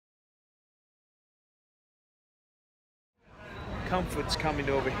comforts coming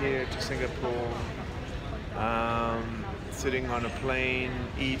over here to Singapore, sitting on a plane,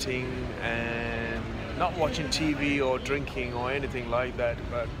 eating and not watching TV or drinking or anything like that,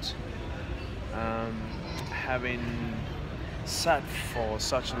 but having sat for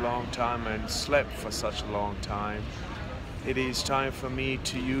such a long time and slept for such a long time, it is time for me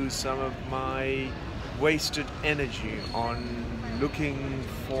to use some of my wasted energy on looking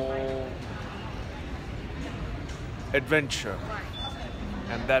for adventure,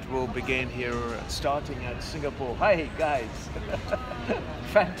 and that will begin here starting at Singapore. Hi guys.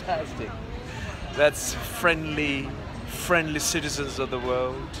 Fantastic. That's friendly citizens of the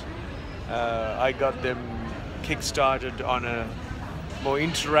world. I got them kick-started on a more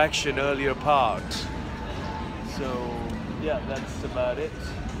interaction earlier part, so yeah, that's about it.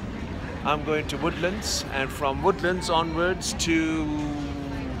 I'm going to Woodlands, and from Woodlands onwards to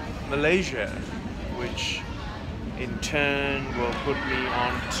Malaysia, which in turn will put me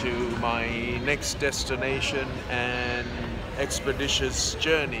on to my next destination and expeditious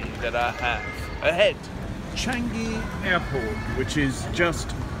journey that I have ahead. Changi Airport, which is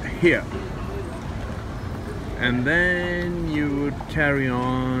just here. And then you would carry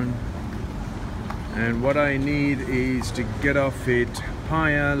on, and what I need is to get off at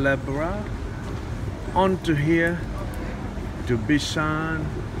Paya Lebar onto here to Bishan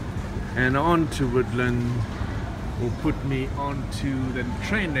and onto Woodland, will put me onto the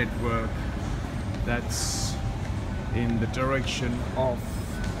train network that's in the direction of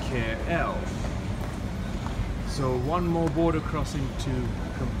KL. So one more border crossing to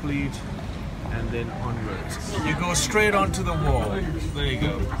complete, and then onwards. You go straight onto the wall. There you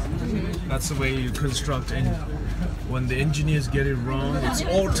go. That's the way you construct, and when the engineers get it wrong, it's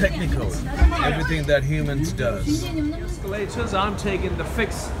all technical. Everything that humans does. Escalators, I'm taking the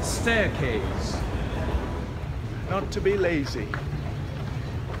fixed staircase. Not to be lazy.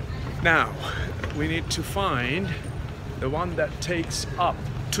 Now, we need to find the one that takes up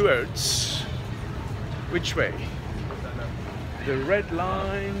towards which way? The red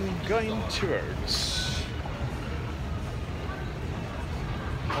line going towards.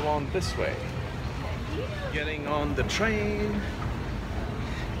 Come on this way. Getting on the train.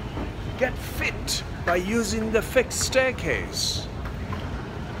 Get fit by using the fixed staircase.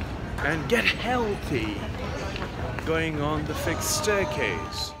 And get healthy going on the fixed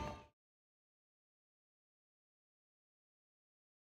staircase.